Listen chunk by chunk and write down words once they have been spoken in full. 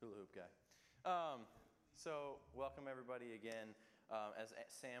So welcome everybody again. As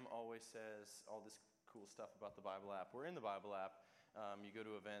Sam always says, all this cool stuff about the Bible app. We're in the Bible app. You go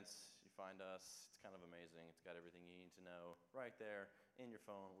to events, you find us. It's kind of amazing. It's got everything you need to know right there in your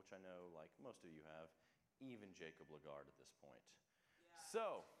phone, which I know like most of you have, even Jacob Lagarde at this point. Yeah. So,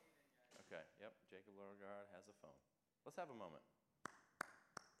 okay, yep, Jacob Lagarde has a phone. Let's have a moment.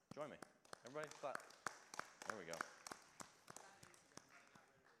 Join me. Everybody clap. There we go.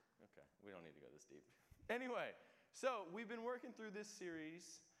 Okay, we don't need to go this deep. Anyway, so we've been working through this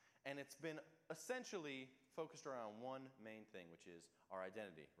series, and it's been essentially focused around one main thing, which is our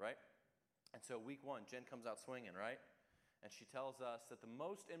identity, right? And so week one, Jen comes out swinging, right? And she tells us that the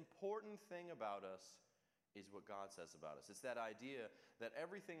most important thing about us is what God says about us. It's that idea that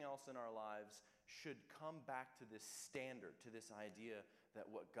everything else in our lives should come back to this standard, to this idea that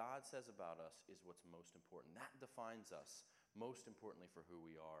what God says about us is what's most important. That defines us, most importantly, for who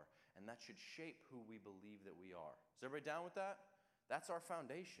we are. And that should shape who we believe that we are. Is everybody down with that? That's our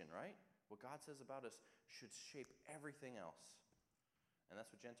foundation, right? What God says about us should shape everything else. And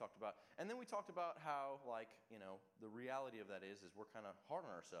that's what Jen talked about. And then we talked about how, the reality of that is we're kind of hard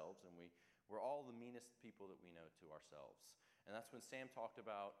on ourselves, and we're all the meanest people that we know to ourselves. And that's when Sam talked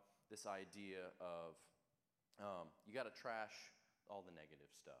about this idea of you got to trash all the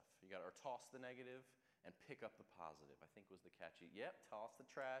negative stuff. You got to toss the negative and pick up the positive, I think was the catchy. Yep, toss the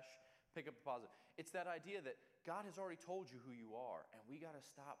trash, pick up the positive. It's that idea that God has already told you who you are, and we got to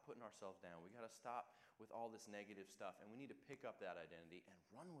stop putting ourselves down. We got to stop with all this negative stuff, and we need to pick up that identity and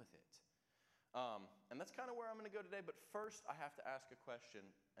run with it. And that's kind of where I'm going to go today, but first I have to ask a question,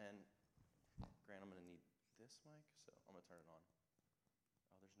 and Grant, I'm going to need this mic, so I'm going to turn it on.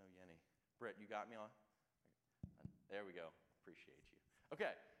 Oh, there's no Yenny. Britt, you got me on? There we go. Appreciate you.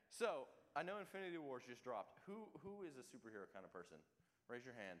 Okay, so I know Infinity Wars just dropped. Who is a superhero kind of person? Raise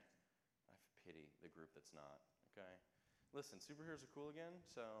your hand. I pity the group that's not, okay? Listen, superheroes are cool again,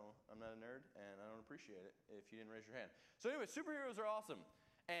 so I'm not a nerd, and I don't appreciate it if you didn't raise your hand. So anyway, superheroes are awesome.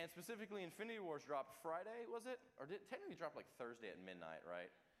 And specifically, Infinity Wars dropped Friday, was it? Or did it technically drop like Thursday at midnight, right?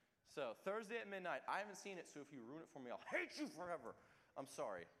 So Thursday at midnight. I haven't seen it, so if you ruin it for me, I'll hate you forever. I'm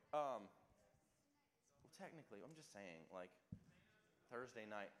sorry. Well, technically, I'm just saying, like, Thursday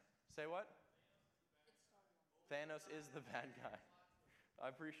night. Say what? Thanos is the bad guy.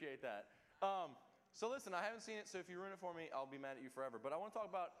 I appreciate that. So listen, I haven't seen it, so if you ruin it for me, I'll be mad at you forever. But I want to talk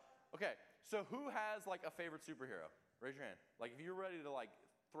about, okay, so who has, like, a favorite superhero? Raise your hand. Like, if you're ready to, like,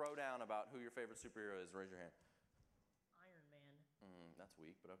 throw down about who your favorite superhero is, raise your hand. Iron Man. That's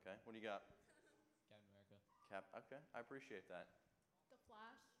weak, but okay. What do you got? Captain America. Okay, I appreciate that. The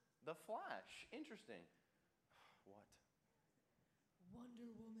Flash. The Flash. Interesting. What? Wonder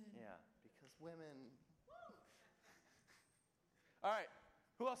Woman. Yeah, because women. All right,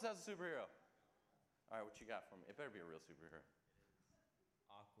 who else has a superhero? All right, what you got for me? It better be a real superhero.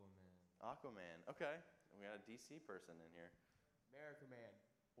 Aquaman. Okay, we got a DC person in here. America Man.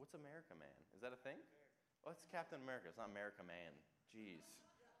 What's America Man? Is that a thing? Oh, it's Captain America. It's not America Man. Jeez,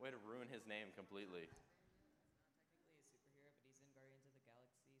 way to ruin his name completely. Not technically a superhero, but he's in Guardians of the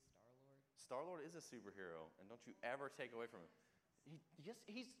Galaxy, Star-Lord. Star-Lord is a superhero, and don't you ever take away from him.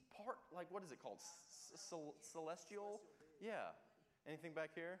 He's part, like, what is it called? Celestial? Yeah. Anything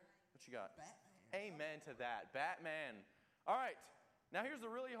back here? What you got? Batman. Amen to that. Batman. All right. Now here's the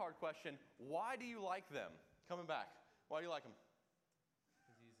really hard question. Why do you like them? Coming back. Why do you like them?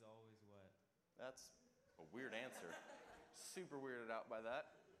 Because he's always wet. That's a weird answer. Super weirded out by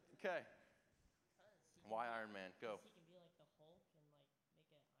that. Okay. Why Iron Man? Go. He can be like the Hulk and like make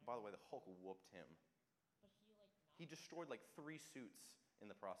it Iron. By the way, the Hulk whooped him. But He destroyed like 3 suits in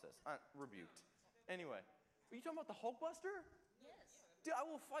the process. Rebuked. Anyway, are you talking about the Hulkbuster? Yes. Dude, I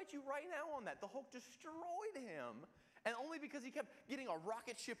will fight you right now on that. The Hulk destroyed him. And only because he kept getting a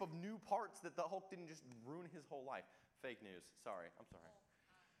rocket ship of new parts that the Hulk didn't just ruin his whole life. Fake news. Sorry. I'm sorry.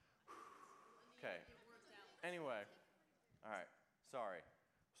 Okay. Anyway. All right. Sorry.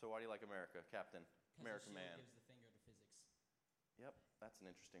 So why do you like America, Captain? America Man. Gives the finger to physics. Yep. That's an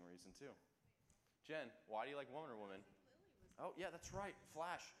interesting reason, too. Jen, why do you like Wonder Woman? Oh, yeah, that's right.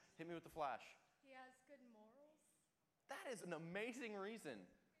 Flash. Hit me with the Flash. He has good morals. That is an amazing reason.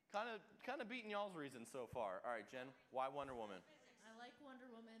 Kind of beating y'all's reasons so far. All right, Jen, why Wonder Woman? I like Wonder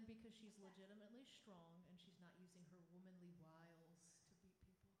Woman because she's legitimately strong and she's not using her womanly wiles to beat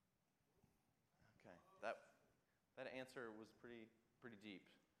people. Okay, that answer was pretty deep.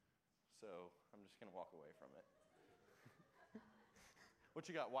 So I'm just gonna walk away from it. What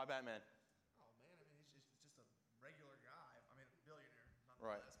you got? Why Batman? Oh man, I mean he's just a regular guy. I mean a billionaire, nonetheless.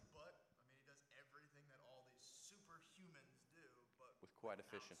 Right. But I mean he does everything that all these superhumans do, but With Quite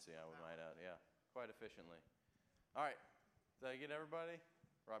efficiency, I would might add. Yeah, quite efficiently. All right, did I get everybody?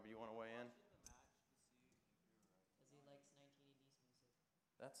 Robbie, you want to weigh in? Because he likes 1980s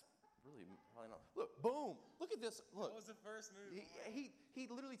music. That's really probably not. Look, boom! Look at this. Look. What was the first move? He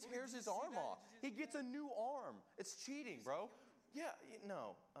literally tears his arm off. He gets a new arm. It's cheating, bro. Yeah,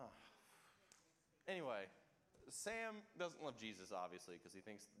 no. Anyway, Sam doesn't love Jesus, obviously, because he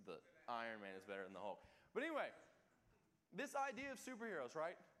thinks the Iron Man is better than the Hulk. But anyway, this idea of superheroes,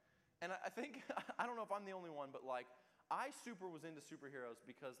 right? And I think, I don't know if I'm the only one, but like, I was into superheroes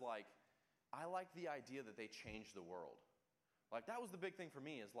because like, I like the idea that they change the world. Like, that was the big thing for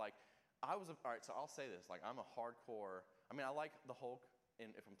me is like, all right, so I'll say this, like, I'm a hardcore, I mean, I like the Hulk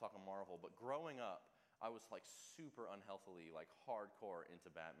if I'm talking Marvel, but growing up, I was like super unhealthily, like hardcore into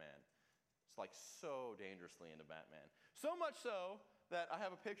Batman. It's like so dangerously into Batman. So much so that I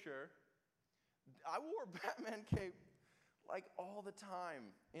have a picture. I wore a Batman cape like all the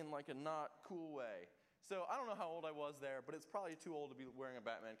time in like a not cool way. So I don't know how old I was there, but it's probably too old to be wearing a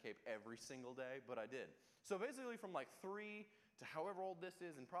Batman cape every single day, but I did. So basically from like 3 to however old this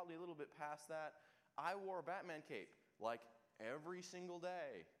is and probably a little bit past that, I wore a Batman cape like every single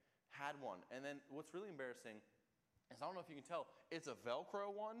day. Had one. And then what's really embarrassing is, I don't know if you can tell, it's a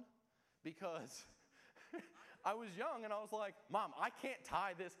Velcro one because I was young and I was like, Mom, I can't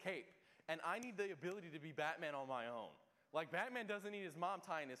tie this cape and I need the ability to be Batman on my own. Like Batman doesn't need his mom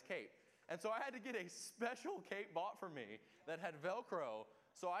tying his cape. And so I had to get a special cape bought for me that had Velcro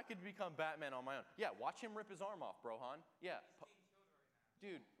so I could become Batman on my own. Yeah, watch him rip his arm off, Brohan. Yeah.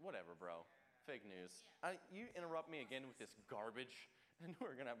 Dude, whatever, bro. Fake news. You interrupt me again with this garbage and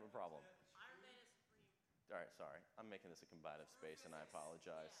we're going to have a problem. All right, sorry. I'm making this a combative space, and I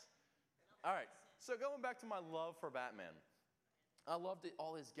apologize. All right, so going back to my love for Batman. I loved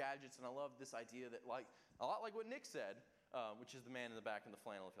all his gadgets, and I loved this idea that, like, a lot like what Nick said, which is the man in the back in the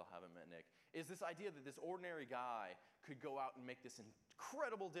flannel, if y'all haven't met Nick, is this idea that this ordinary guy could go out and make this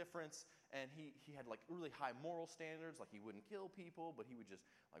incredible difference, and he had, like, really high moral standards. Like, he wouldn't kill people, but he would just,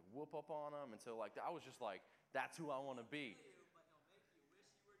 like, whoop up on them. And so, like, I was just like, that's who I want to be.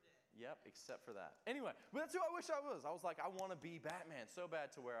 Yep, except for that. Anyway, but that's who I wish I was. I was like, I want to be Batman so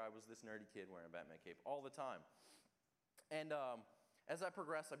bad to where I was this nerdy kid wearing a Batman cape all the time. And as I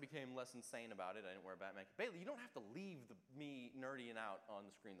progressed, I became less insane about it. I didn't wear a Batman cape. Bailey, you don't have to leave me nerdying out on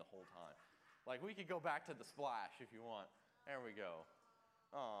the screen the whole time. Like, we could go back to the splash if you want. There we go.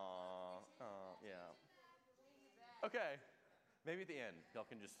 Yeah. Okay, maybe at the end, y'all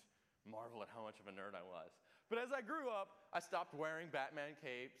can just marvel at how much of a nerd I was. But as I grew up, I stopped wearing Batman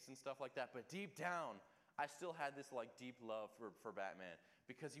capes and stuff like that. But deep down, I still had this like deep love for Batman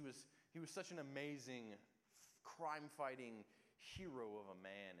because he was such an amazing crime-fighting hero of a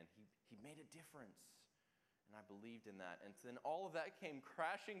man, and he made a difference. And I believed in that. And then all of that came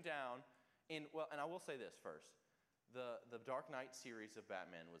crashing down and I will say this first. The Dark Knight series of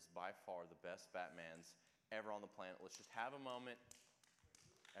Batman was by far the best Batmans ever on the planet. Let's just have a moment.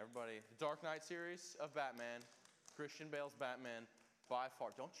 Everybody, the Dark Knight series of Batman, Christian Bale's Batman, by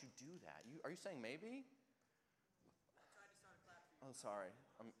far. Don't you do that. Are you saying maybe? I'm sorry.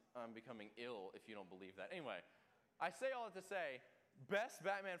 I'm becoming ill if you don't believe that. Anyway, I say all that to say, best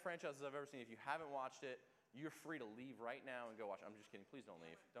Batman franchises I've ever seen. If you haven't watched it, you're free to leave right now and go watch it. I'm just kidding. Please don't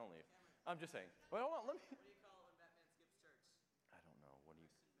leave. Don't leave. I'm just saying. Wait, hold on. Let me. What do you call it when Batman skips church? I don't know. What do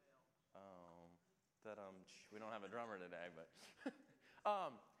you? We don't have a drummer today, but.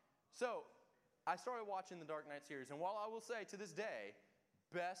 So I started watching the Dark Knight series, and while I will say to this day,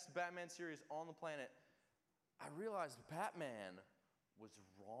 best Batman series on the planet, I realized Batman was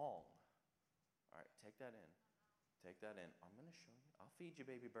wrong. All right, take that in. Take that in. I'm going to show you. I'll feed you,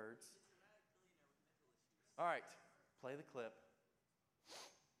 baby birds. All right, play the clip.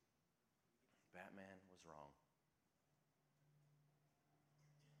 Batman was wrong.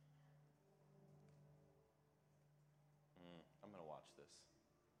 I'm going to watch this.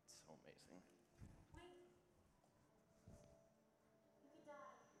 It's so amazing. Wait. You could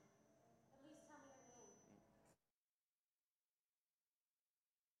die. At least tell me your name.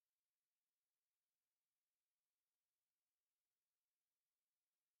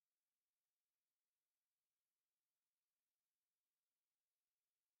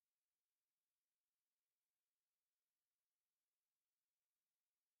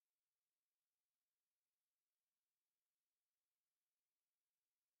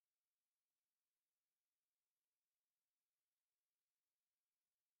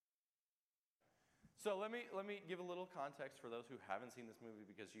 So let me give a little context for those who haven't seen this movie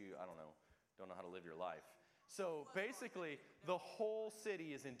because don't know how to live your life. So basically, the whole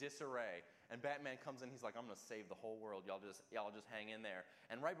city is in disarray. And Batman comes in, he's like, I'm going to save the whole world. Y'all just hang in there.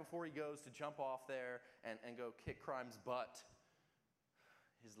 And right before he goes to jump off there and go kick crime's butt,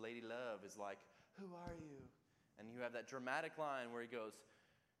 his lady love is like, who are you? And you have that dramatic line where he goes,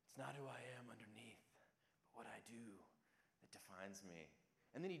 it's not who I am underneath, but what I do that defines me.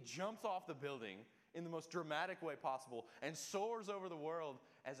 And then he jumps off the building in the most dramatic way possible and soars over the world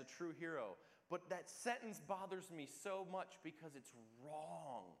as a true hero. But that sentence bothers me so much because it's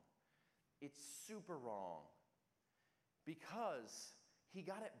wrong. It's super wrong. Because he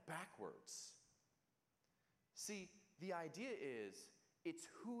got it backwards. See, the idea is it's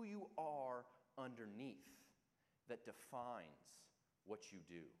who you are underneath that defines what you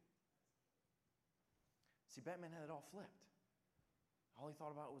do. See, Batman had it all flipped. All he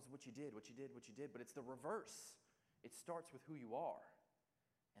thought about was what you did, but it's the reverse. It starts with who you are.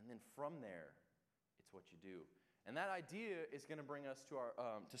 And then from there, it's what you do. And that idea is going to bring us to our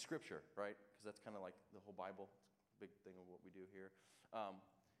to Scripture, right? Because that's kind of like the whole Bible. It's a big thing of what we do here.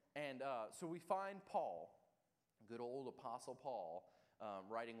 So we find Paul, good old Apostle Paul,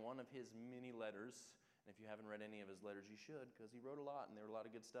 writing one of his many letters. And if you haven't read any of his letters, you should, because he wrote a lot, and there were a lot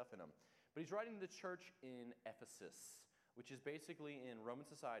of good stuff in them. But he's writing to the church in Ephesus, which is basically in Roman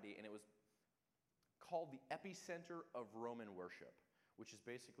society, and it was called the epicenter of Roman worship, which is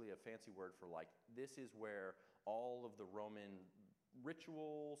basically a fancy word for like, this is where all of the Roman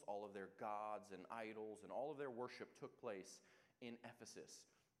rituals, all of their gods and idols, and all of their worship took place in Ephesus.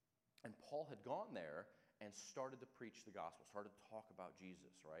 And Paul had gone there and started to preach the gospel, started to talk about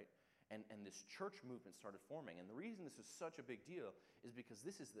Jesus, right? And this church movement started forming. And the reason this is such a big deal is because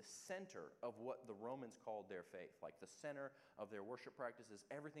this is the center of what the Romans called their faith, like the center of their worship practices.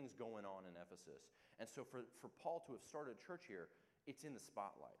 Everything's going on in Ephesus. And so for Paul to have started a church here, it's in the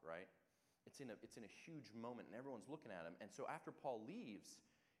spotlight, right? It's in a huge moment, and everyone's looking at him. And so after Paul leaves,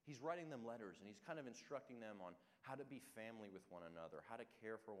 he's writing them letters, and he's kind of instructing them on how to be family with one another, how to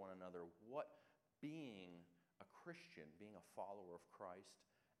care for one another, what being a Christian, being a follower of Christ,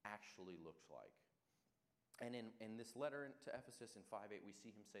 actually looks like. And in this letter to Ephesus in 5:8, we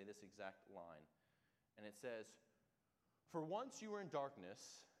see him say this exact line. And it says, "For once you were in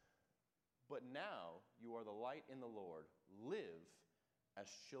darkness, but now you are the light in the Lord. Live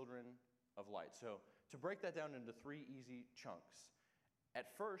as children of light." So to break that down into 3 easy chunks.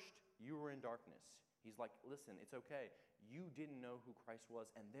 At first, you were in darkness. He's like, listen, it's okay. You didn't know who Christ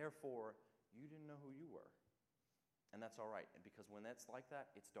was, and therefore, you didn't know who you were. And that's all right, because when that's like that,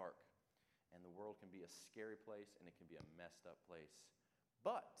 it's dark. And the world can be a scary place, and it can be a messed up place.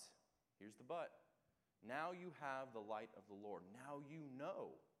 But, here's the but, now you have the light of the Lord. Now you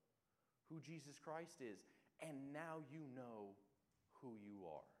know who Jesus Christ is, and now you know who you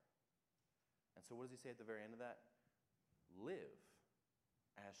are. And so what does he say at the very end of that? Live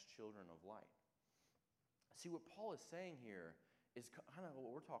as children of light. See, what Paul is saying here is kind of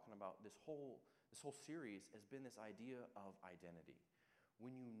what we're talking about. This whole series has been this idea of identity.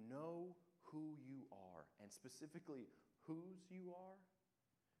 When you know who you are, and specifically whose you are,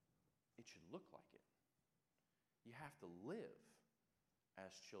 it should look like it. You have to live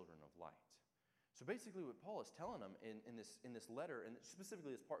as children of light. So basically what Paul is telling them in this letter, and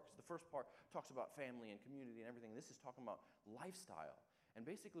specifically this part, because the first part talks about family and community and everything, this is talking about lifestyle. And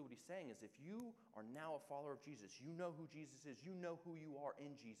basically what he's saying is if you are now a follower of Jesus, you know who Jesus is, you know who you are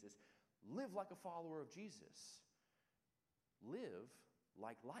in Jesus, live like a follower of Jesus. Live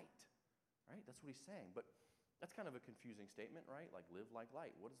like light, right? That's what he's saying. But that's kind of a confusing statement, right? Like live like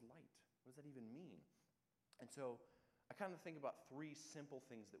light. What is light? What does that even mean? And so I kind of think about 3 simple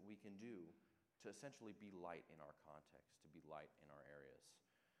things that we can do to essentially be light in our context, to be light in our areas.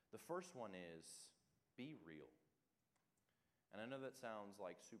 The first one is be real. And I know that sounds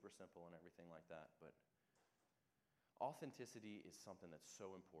like super simple and everything like that, but authenticity is something that's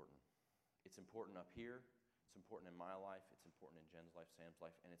so important. It's important up here, it's important in my life, it's important in Jen's life, Sam's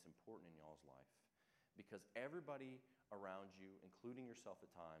life, and it's important in y'all's life. Because everybody around you, including yourself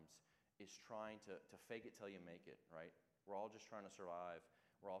at times, is trying to fake it till you make it, right? We're all just trying to survive.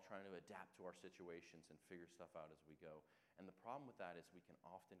 We're all trying to adapt to our situations and figure stuff out as we go. And the problem with that is we can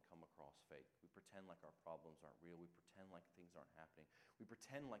often come across fake. We pretend like our problems aren't real. We pretend like things aren't happening. We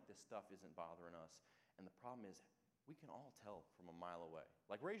pretend like this stuff isn't bothering us. And the problem is we can all tell from a mile away.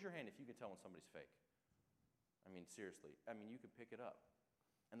 Like raise your hand if you can tell when somebody's fake. I mean, seriously. I mean, you can pick it up.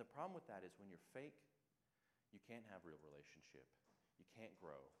 And the problem with that is when you're fake, you can't have real relationship. You can't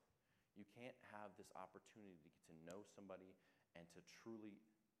grow. You can't have this opportunity to get to know somebody and to truly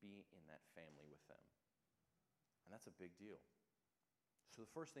be in that family with them. And that's a big deal. So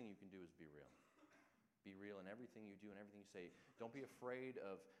the first thing you can do is be real. Be real in everything you do and everything you say. Don't be afraid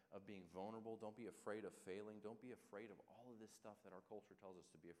of being vulnerable. Don't be afraid of failing. Don't be afraid of all of this stuff that our culture tells us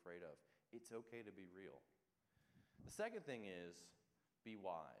to be afraid of. It's okay to be real. The second thing is be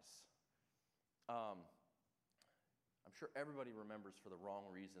wise. I'm sure everybody remembers for the wrong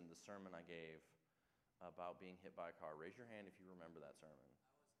reason the sermon I gave about being hit by a car. Raise your hand if you remember that sermon.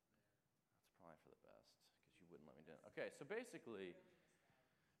 That's probably for the best because you wouldn't let me do it. Okay, so basically,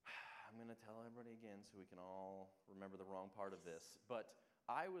 I'm going to tell everybody again so we can all remember the wrong part of this. But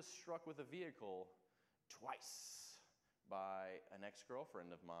I was struck with a vehicle twice by an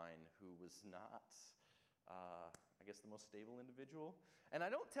ex-girlfriend of mine who was not, I guess, the most stable individual. And I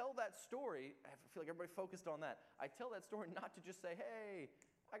don't tell that story. I feel like everybody focused on that. I tell that story not to just say, hey,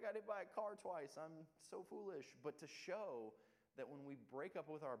 I got hit by a car twice. I'm so foolish. But to show that when we break up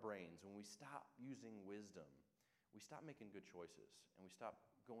with our brains, when we stop using wisdom, we stop making good choices, and we stop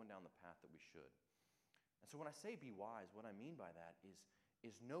going down the path that we should. And so when I say be wise, what I mean by that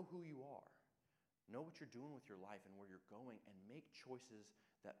is know who you are. Know what you're doing with your life and where you're going, and make choices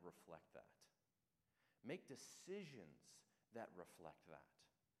that reflect that. Make decisions that reflect that.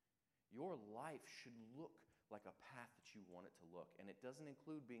 Your life should look like a path that you want it to look. And it doesn't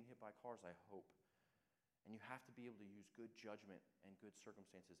include being hit by cars, I hope. And you have to be able to use good judgment and good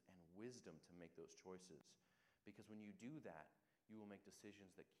circumstances and wisdom to make those choices. Because when you do that, you will make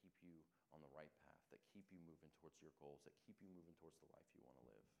decisions that keep you on the right path, that keep you moving towards your goals, that keep you moving towards the life you want to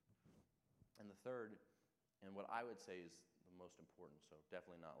live. And the third, and what I would say is the most important, so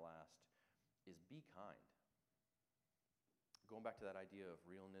definitely not last, is be kind. Going back to that idea of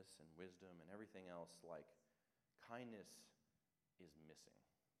realness and wisdom and everything else, like kindness is missing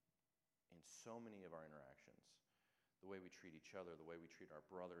in so many of our interactions. The way we treat each other, the way we treat our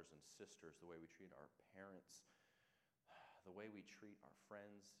brothers and sisters, the way we treat our parents, the way we treat our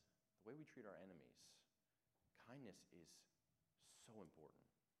friends, the way we treat our enemies. Kindness is so important.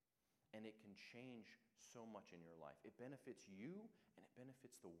 And it can change so much in your life. It benefits you and it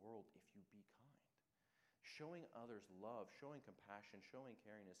benefits the world if you be kind. Showing others love, showing compassion, showing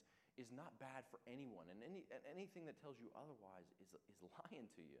caringness is not bad for anyone. And anything that tells you otherwise is lying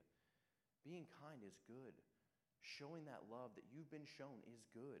to you. Being kind is good. Showing that love that you've been shown is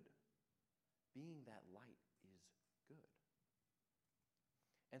good. Being that light is good.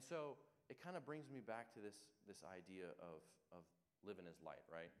 And so it kind of brings me back to this idea of living as light,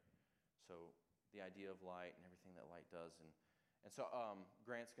 right? So the idea of light and everything that light does. And so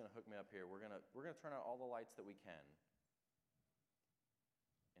Grant's going to hook me up here. We're gonna turn out all the lights that we can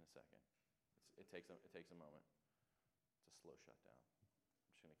in a second. It takes a moment. It's a slow shutdown. I'm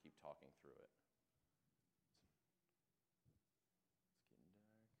just going to keep talking through it. It's getting dark.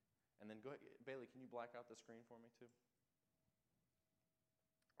 And then go ahead, Bailey, can you black out the screen for me too?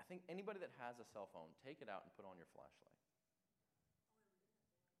 I think anybody that has a cell phone, take it out and put on your flashlight.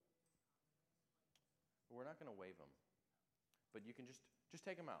 We're not going to wave them. But you can just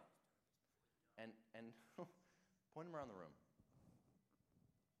take them out and point them around the room.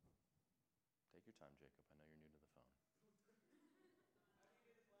 Take your time, Jacob. I know you're new to the phone.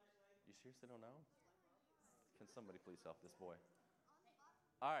 You seriously don't know? Can somebody please help this boy?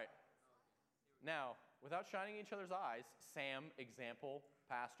 All right. Now, without shining each other's eyes, Sam, example,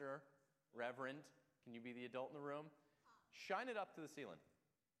 pastor, reverend, can you be the adult in the room? Shine it up to the ceiling.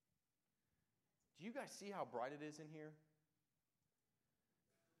 Do you guys see how bright it is in here?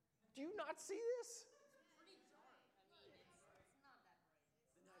 Do you not see this? Pretty dark. I mean, it's not that bright.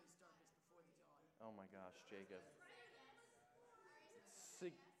 The night is darkest before the dawn. Oh my gosh, Jacob.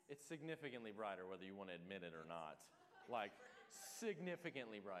 It's significantly brighter whether you want to admit it or not. Like,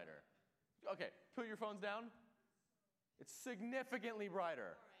 significantly brighter. Okay, put your phones down. It's significantly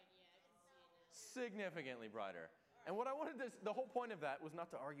brighter. All right, yeah, I can see it now. Significantly brighter. And what I wanted to, the whole point of that was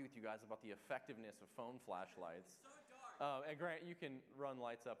not to argue with you guys about the effectiveness of phone flashlights. And Grant, you can run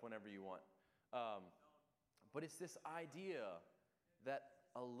lights up whenever you want. But it's this idea that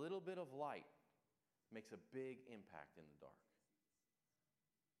a little bit of light makes a big impact in the dark.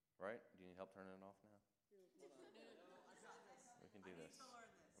 Right? Do you need help turning it off now? We can do this.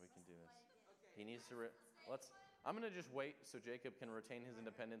 We can do this. He needs to, I'm going to just wait so Jacob can retain his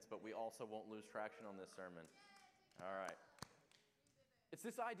independence, but we also won't lose traction on this sermon. All right. It's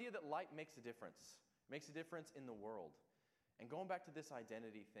this idea that light makes a difference. Makes a difference in the world. And going back to this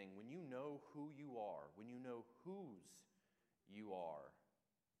identity thing, when you know who you are, when you know whose you are,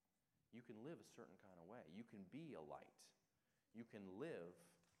 you can live a certain kind of way. You can be a light. You can live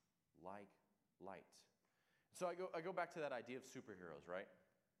like light. So I go back to that idea of superheroes, right?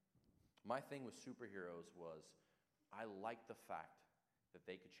 My thing with superheroes was I liked the fact that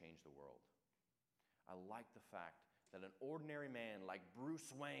they could change the world. I like the fact that an ordinary man like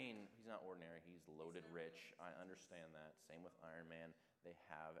Bruce Wayne, he's not ordinary, he's loaded rich. I understand that. Same with Iron Man. They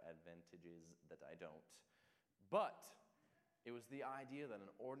have advantages that I don't. But it was the idea that an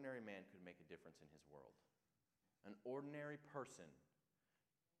ordinary man could make a difference in his world. An ordinary person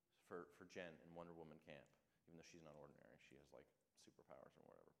for Jen in Wonder Woman camp, even though she's not ordinary, she has like superpowers or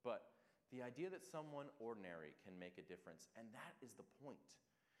whatever. But the idea that someone ordinary can make a difference, and that is the point,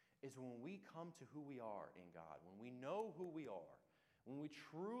 is when we come to who we are in God, when we know who we are, when we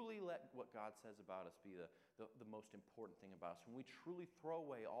truly let what God says about us be the most important thing about us, when we truly throw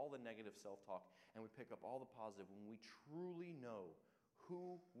away all the negative self-talk and we pick up all the positive, when we truly know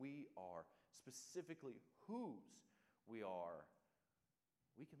who we are, specifically whose we are,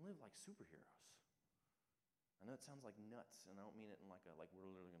 we can live like superheroes. I know it sounds like nuts, and I don't mean it in like we're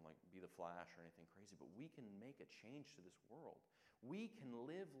literally going to be the Flash or anything crazy, but we can make a change to this world. We can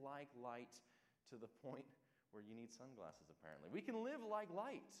live like light to the point where you need sunglasses, apparently. We can live like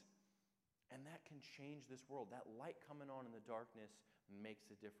light, and that can change this world. That light coming on in the darkness makes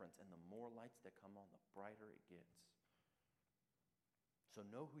a difference, and the more lights that come on, the brighter it gets. So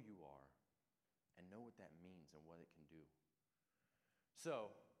know who you are, and know what that means and what it can do.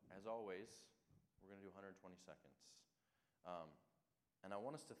 So, as always, we're going to do 120 seconds. And I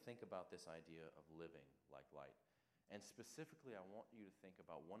want us to think about this idea of living like light. And specifically, I want you to think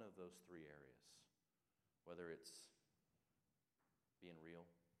about one of those three areas, whether it's being real,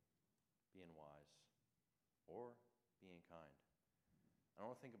 being wise, or being kind. I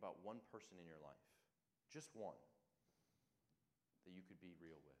want to think about one person in your life, just one, that you could be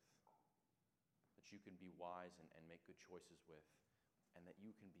real with, that you can be wise and make good choices with, and that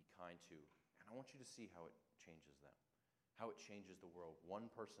you can be kind to. And I want you to see how it changes them, how it changes the world,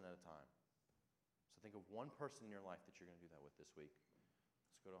 one person at a time. So think of one person in your life that you're going to do that with this week.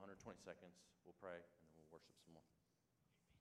 Let's go to 120 seconds. We'll pray, and then we'll worship some more.